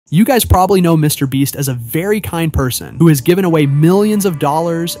You guys probably know MrBeast as a very kind person who has given away millions of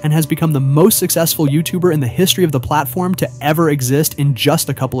dollars and has become the most successful YouTuber in the history of the platform to ever exist in just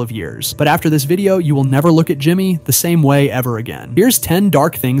a couple of years. But after this video, you will never look at Jimmy the same way ever again. Here's 10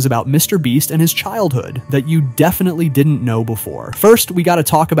 dark things about MrBeast and his childhood that you definitely didn't know before. First, we gotta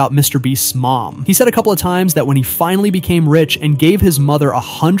talk about MrBeast's mom. He said a couple of times that when he finally became rich and gave his mother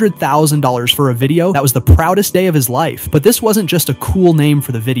 $100,000 for a video, that was the proudest day of his life. But this wasn't just a cool name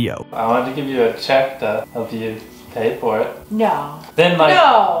for the video. I wanted to give you a check to help you pay for it. No. Then like...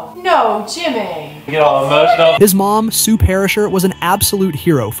 No, Jimmy. You get all emotional. His mom, Sue Perisher, was an absolute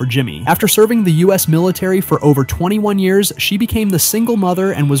hero for Jimmy. After serving the US military for over 21 years, she became the single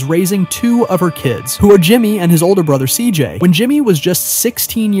mother and was raising 2 of her kids, who are Jimmy and his older brother CJ. When Jimmy was just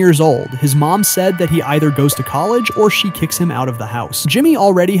 16 years old, his mom said that he either goes to college or she kicks him out of the house. Jimmy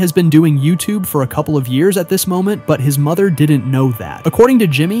already has been doing YouTube for a couple of years at this moment, but his mother didn't know that. According to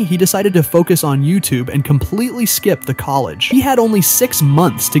Jimmy, he decided to focus on YouTube and completely skip the college. He had only 6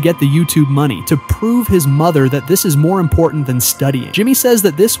 months to get the YouTube money to prove his mother that this is more important than studying. Jimmy says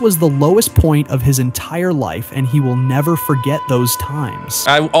that this was the lowest point of his entire life and he will never forget those times.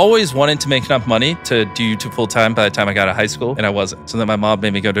 I always wanted to make enough money to do YouTube full time by the time I got to high school, and I wasn't. So then my mom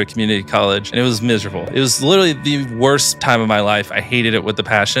made me go to a community college and it was miserable. It was literally the worst time of my life. I hated it with a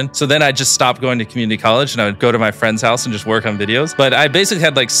passion. So then I just stopped going to community college and I would go to my friend's house and just work on videos. But I basically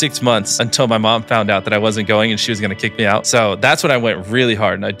had like 6 months until my mom found out that I wasn't going and she was going to kick me out. So that's when I went really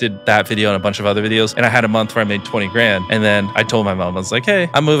hard, and I did that video and a bunch of other videos, and I had a month where I made 20 grand. And then I told my mom, I was like, hey,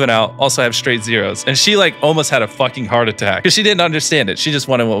 I'm moving out. Also, I have straight zeros. And she like almost had a fucking heart attack because she didn't understand it. She just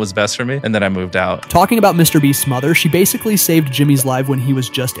wanted what was best for me. And then I moved out. Talking about MrBeast's mother, she basically saved Jimmy's life when he was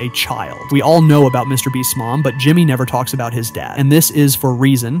just a child. We all know about MrBeast's mom, but Jimmy never talks about his dad. And this is for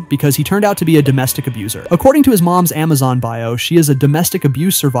reason, because he turned out to be a domestic abuser. According to his mom's Amazon bio, she is a domestic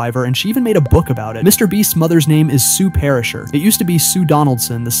abuse survivor, and she even made a book about it. MrBeast's mother's name is Sue Perisher. It used to be Sue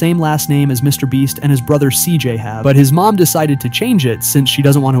Donaldson, the same last name as MrBeast and his brother CJ have, but his mom decided to change it since she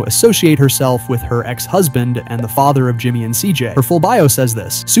doesn't want to associate herself with her ex-husband and the father of Jimmy and CJ. Her full bio says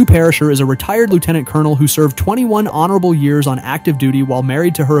this: Sue Perisher is a retired lieutenant colonel who served 21 honorable years on active duty while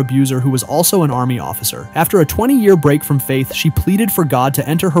married to her abuser, who was also an Army officer. After a 20-year break from faith, she pleaded for God to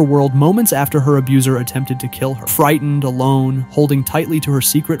enter her world moments after her abuser attempted to kill her. Frightened, alone, holding tightly to her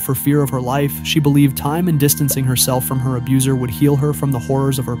secret for fear of her life, she believed time and distancing herself from her abuser would heal her from the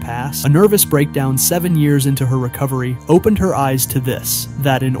horrors of her past. A nervous breakdown 7 years into her recovery opened her eyes to this: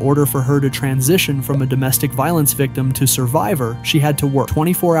 that in order for her to transition from a domestic violence victim to survivor, she had to work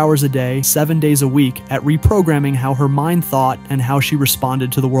 24 hours a day, 7 days a week at reprogramming how her mind thought and how she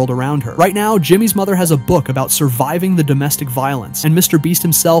responded to the world around her. Right now, Jimmy's mother has a book about surviving the domestic violence, and MrBeast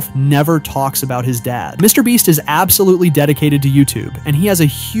himself never talks about his dad. MrBeast is absolutely dedicated to YouTube, and he has a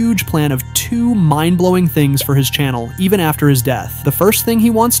huge plan of 2 mind-blowing things for his channel even after his death. The first thing he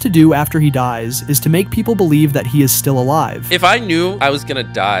wants to do after he dies is to make people believe that he is still alive. If I knew I was gonna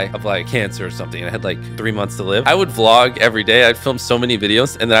die of like cancer or something and I had like 3 months to live, I would vlog every day. I'd film so many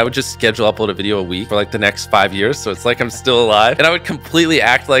videos, and then I would just schedule upload a video a week for like the next 5 years, so it's like I'm still alive, and I would completely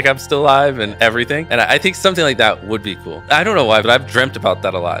act like I'm still alive and everything. And I think something like that would be cool. I don't know why, but I've dreamt about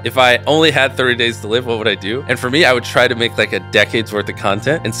that a lot. If I only had 30 days to live, what would I do? And for me, I would try to make like a decade's worth of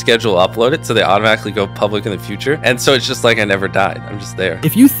content and schedule upload it so they automatically go public in the future, and so it's just like I never died. I'm just there.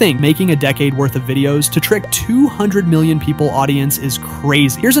 If you think making a decade worth of videos to trick 200 million people audience is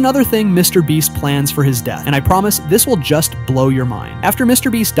crazy, here's another thing MrBeast plans for his death, and I promise this will just blow your mind. After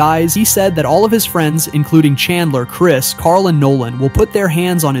MrBeast dies, he said that all of his friends, including Chandler, Chris, Carl, and Nolan, will put their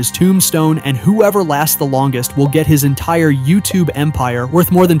hands on his tombstone, and whoever lasts the longest will get his entire YouTube empire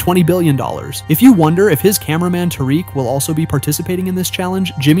worth more than $20 billion. If you wonder if his cameraman Tariq will also be participating in this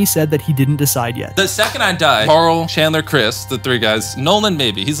challenge, Jimmy said that he didn't decide yet. The second I die, Carl, Chandler, Chris, the 3 guys, Nolan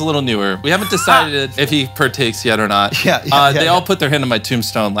maybe, he's a little newer. We haven't decided if he partakes yet or not. They all put their hand on my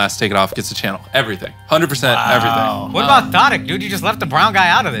tombstone, last take it off, gets the channel. Everything. 100% everything. What about Thodic, dude? You just left the brown guy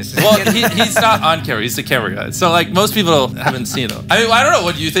out of this. Well, he's not on camera. He's the camera guy. So like most people haven't seen him. I mean, I don't know.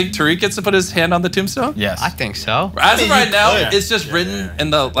 What do you think? Tariq gets to put his hand on the tombstone? Yes. I think so. As of right now, it's just written in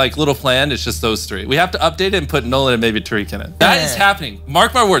the like little plan. It's just those 3. We have to update it and put Nolan and maybe Tariq in it. That is happening.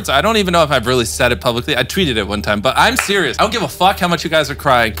 Mark my words. I don't even know if I've really said it publicly. I tweeted it one time, but I'm serious. I don't give a fuck how much you guys are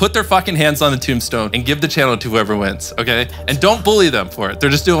crying. Put their fucking hands on the tombstone and give the channel to whoever wins, okay? And don't bully them for it.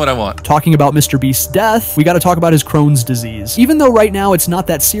 They're just doing what I want. Talking about MrBeast's death, we got to talk about his Crohn's disease. Even though right now it's not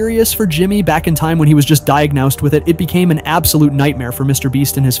that serious for Jimmy, back in time when he was just diagnosed with it, it became an absolute nightmare for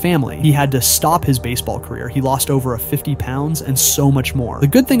MrBeast and his family. He had to stop his baseball career. He lost over 50 pounds and so much more. The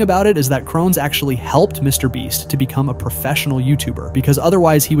good thing about it is that Crohn's actually helped MrBeast to become a professional YouTuber, because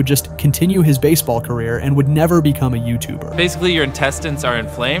otherwise he would just continue his baseball career and would never become a YouTuber. Basically, your intestines are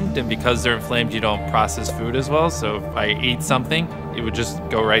inflamed, and because they're inflamed, you don't process food as well. So if I ate something, it would just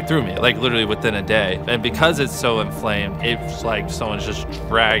go right through me, like literally within a day. And because it's so inflamed, it's like someone's just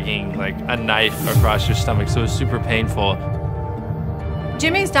dragging like a knife across your stomach. So it's super painful.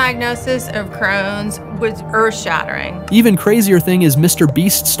 Jimmy's diagnosis of Crohn's was earth-shattering. Even crazier thing is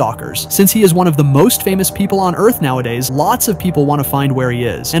MrBeast stalkers. Since he is one of the most famous people on Earth nowadays, lots of people want to find where he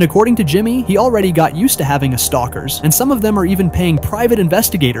is. And according to Jimmy, he already got used to having stalkers, and some of them are even paying private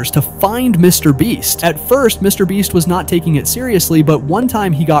investigators to find MrBeast. At first, MrBeast was not taking it seriously, but one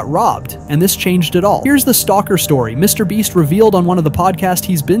time he got robbed, and this changed it all. Here's the stalker story MrBeast revealed on one of the podcasts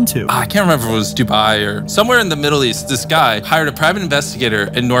he's been to. I can't remember if it was Dubai or somewhere in the Middle East. This guy hired a private investigator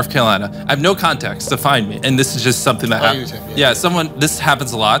in North Carolina. I have no context to find me, and this is just something that happens. Yeah, this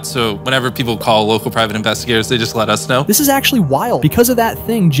happens a lot, so whenever people call local private investigators, they just let us know. This is actually wild. Because of that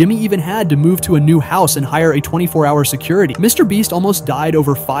thing, Jimmy even had to move to a new house and hire a 24-hour security. MrBeast almost died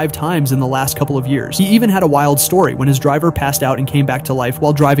over 5 times in the last couple of years. He even had a wild story when his driver passed out and came back to life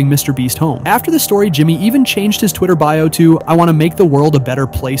while driving MrBeast home. After the story, Jimmy even changed his Twitter bio to, "I want to make the world a better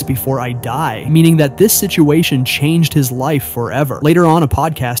place before I die," meaning that this situation changed his life forever. Later on a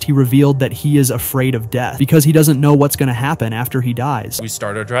podcast, he revealed that he is afraid of death because he doesn't know what's going to happen after he dies. We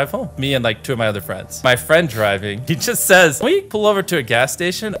start our drive home, me and like 2 of my other friends. My friend driving, he just says, "When we pull over to a gas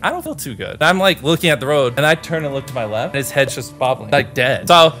station, I don't feel too good." And I'm like looking at the road, and I turn and look to my left, and his head's just bobbling, like dead.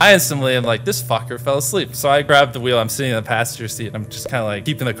 So I instantly am like, this fucker fell asleep. So I grab the wheel, I'm sitting in the passenger seat, and I'm just kind of like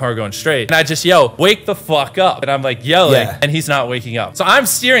keeping the car going straight. And I just yell, "Wake the fuck up." And I'm like yelling, and he's not waking up. So I'm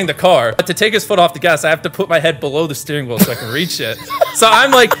steering the car, but to take his foot off the gas, I have to put my head below the steering wheel so I can reach it. So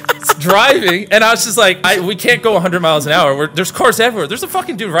I'm like driving, and I was just like, we can't go 100 miles an hour. There's cars everywhere. There's a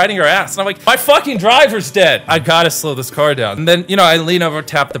fucking dude riding our ass. And I'm like, my fucking driver's dead. I gotta slow this car down. And then, I lean over,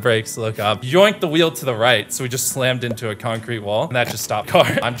 tap the brakes, look up, yoink the wheel to the right. So we just slammed into a concrete wall, and that just stopped the car.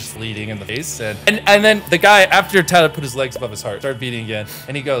 I'm just bleeding in the face. And then the guy, after Tyler put his legs above his heart, started beating again.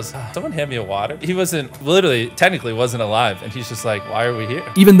 And he goes, "Someone hand me a water." He technically wasn't alive. And he's just like, "Why are we here?"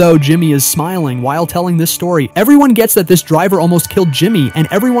 Even though Jimmy is smiling while telling this story, everyone gets that this driver almost killed Jimmy and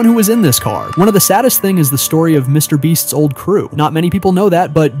everyone who was in this car. One of the saddest things is the story of MrBeast's old crew. Not many people know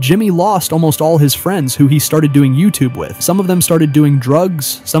that, but Jimmy lost almost all his friends who he started doing YouTube with. Some of them started doing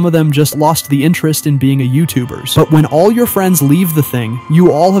drugs, some of them just lost the interest in being a YouTuber. But when all your friends leave the thing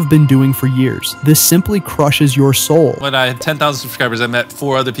you all have been doing for years, this simply crushes your soul. When I had 10,000 subscribers, I met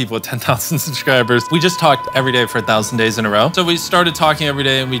 4 other people with 10,000 subscribers. We just talked every day for 1,000 days in a row. So we started talking every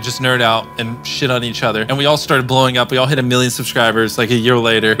day, and we just nerd out and shit on each other. And we all started blowing up. We all hit 1 million subscribers like a year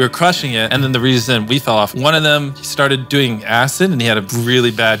later. We were crushing it. And then the reason we fell off, one of them, he started doing acid, and he had a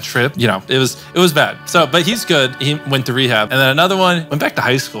really bad trip. It was bad. So, but he's good. He went to rehab. And then another one went back to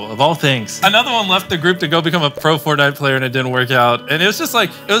high school, of all things. Another one left the group to go become a pro Fortnite player, and it didn't work out. And it was just like,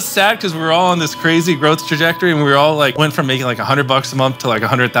 it was sad because we were all on this crazy growth trajectory, and we were all like, went from making like $100 a month to like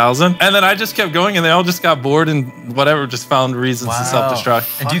 100,000. And then I just kept going, and they all just got bored and whatever, just found reasons to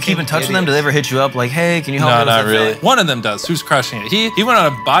self-destruct. And do you keep in touch with them? Do they ever hit you up like, "Hey, can you help me No, with not that really. thing?" One of them does, who's crushing it. He went on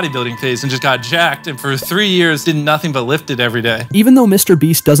a bodybuilding phase and just got jacked, and for 3 years did nothing but lifted every day. Even though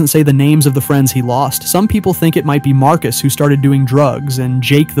MrBeast doesn't say the names of the friends he lost, some people think it might be Marcus, who started doing drugs, and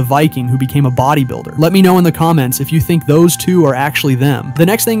Jake the Viking, who became a bodybuilder. Let me know in the comments if you think those two are actually them. The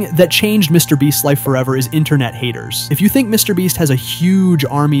next thing that changed MrBeast's life forever is internet haters. If you think MrBeast has a huge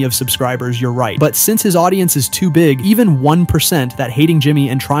army of subscribers, you're right. But since his audience is too big, even 1% that hating Jimmy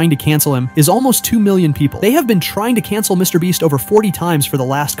and trying to cancel him is almost 2 million people. They have been trying to cancel MrBeast over 40 times for the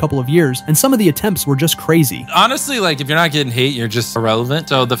last couple of years, and some of the attempts were just crazy. Honestly, like, if you're not getting hate, you're just irrelevant.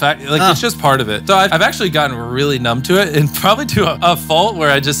 So the fact, like, it's just part of it. So I've actually gotten really numb to it, and probably to a fault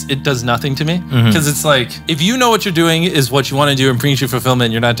where it does nothing to me. Because it's like, if you know what you're doing is what you want to do and brings you fulfillment,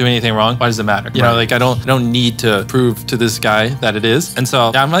 and you're not doing anything wrong, why does it matter? You know, like, I don't need to prove to this guy that it is. And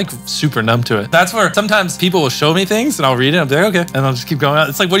so yeah, I'm like super numb to it. That's where sometimes people will show me things and I'll read it, and I'm like, okay, and I'll just keep going out.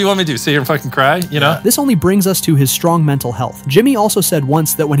 It's like, what do you want me to do? Sit here and fucking cry? You know? This only brings us to his strong mental health. Jimmy also said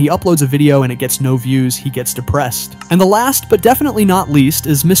once that when he uploads a video and it gets no views, he gets depressed. And the last, but definitely not least,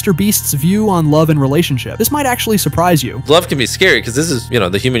 is MrBeast's view on love and relationship. This might actually surprise you. Love can be scary because this is,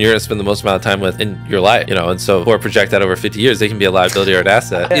 the human you're going to spend the most amount of time with in your life, and so or project that over 50 years, they can be a liability or an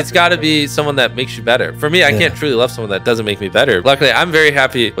asset. It's got to be someone that makes you better. For me, I can't truly love someone that doesn't make me better. Luckily, I'm very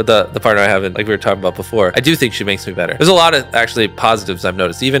happy with the partner I have, and like we were talking about before, I do think she makes me better. There's a lot of actually positives I've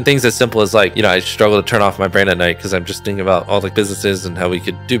noticed. Even things as simple as like, I struggle to turn off my brain at night because I'm just thinking about all the businesses and how we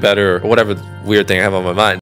could do better or whatever weird thing I have on my mind.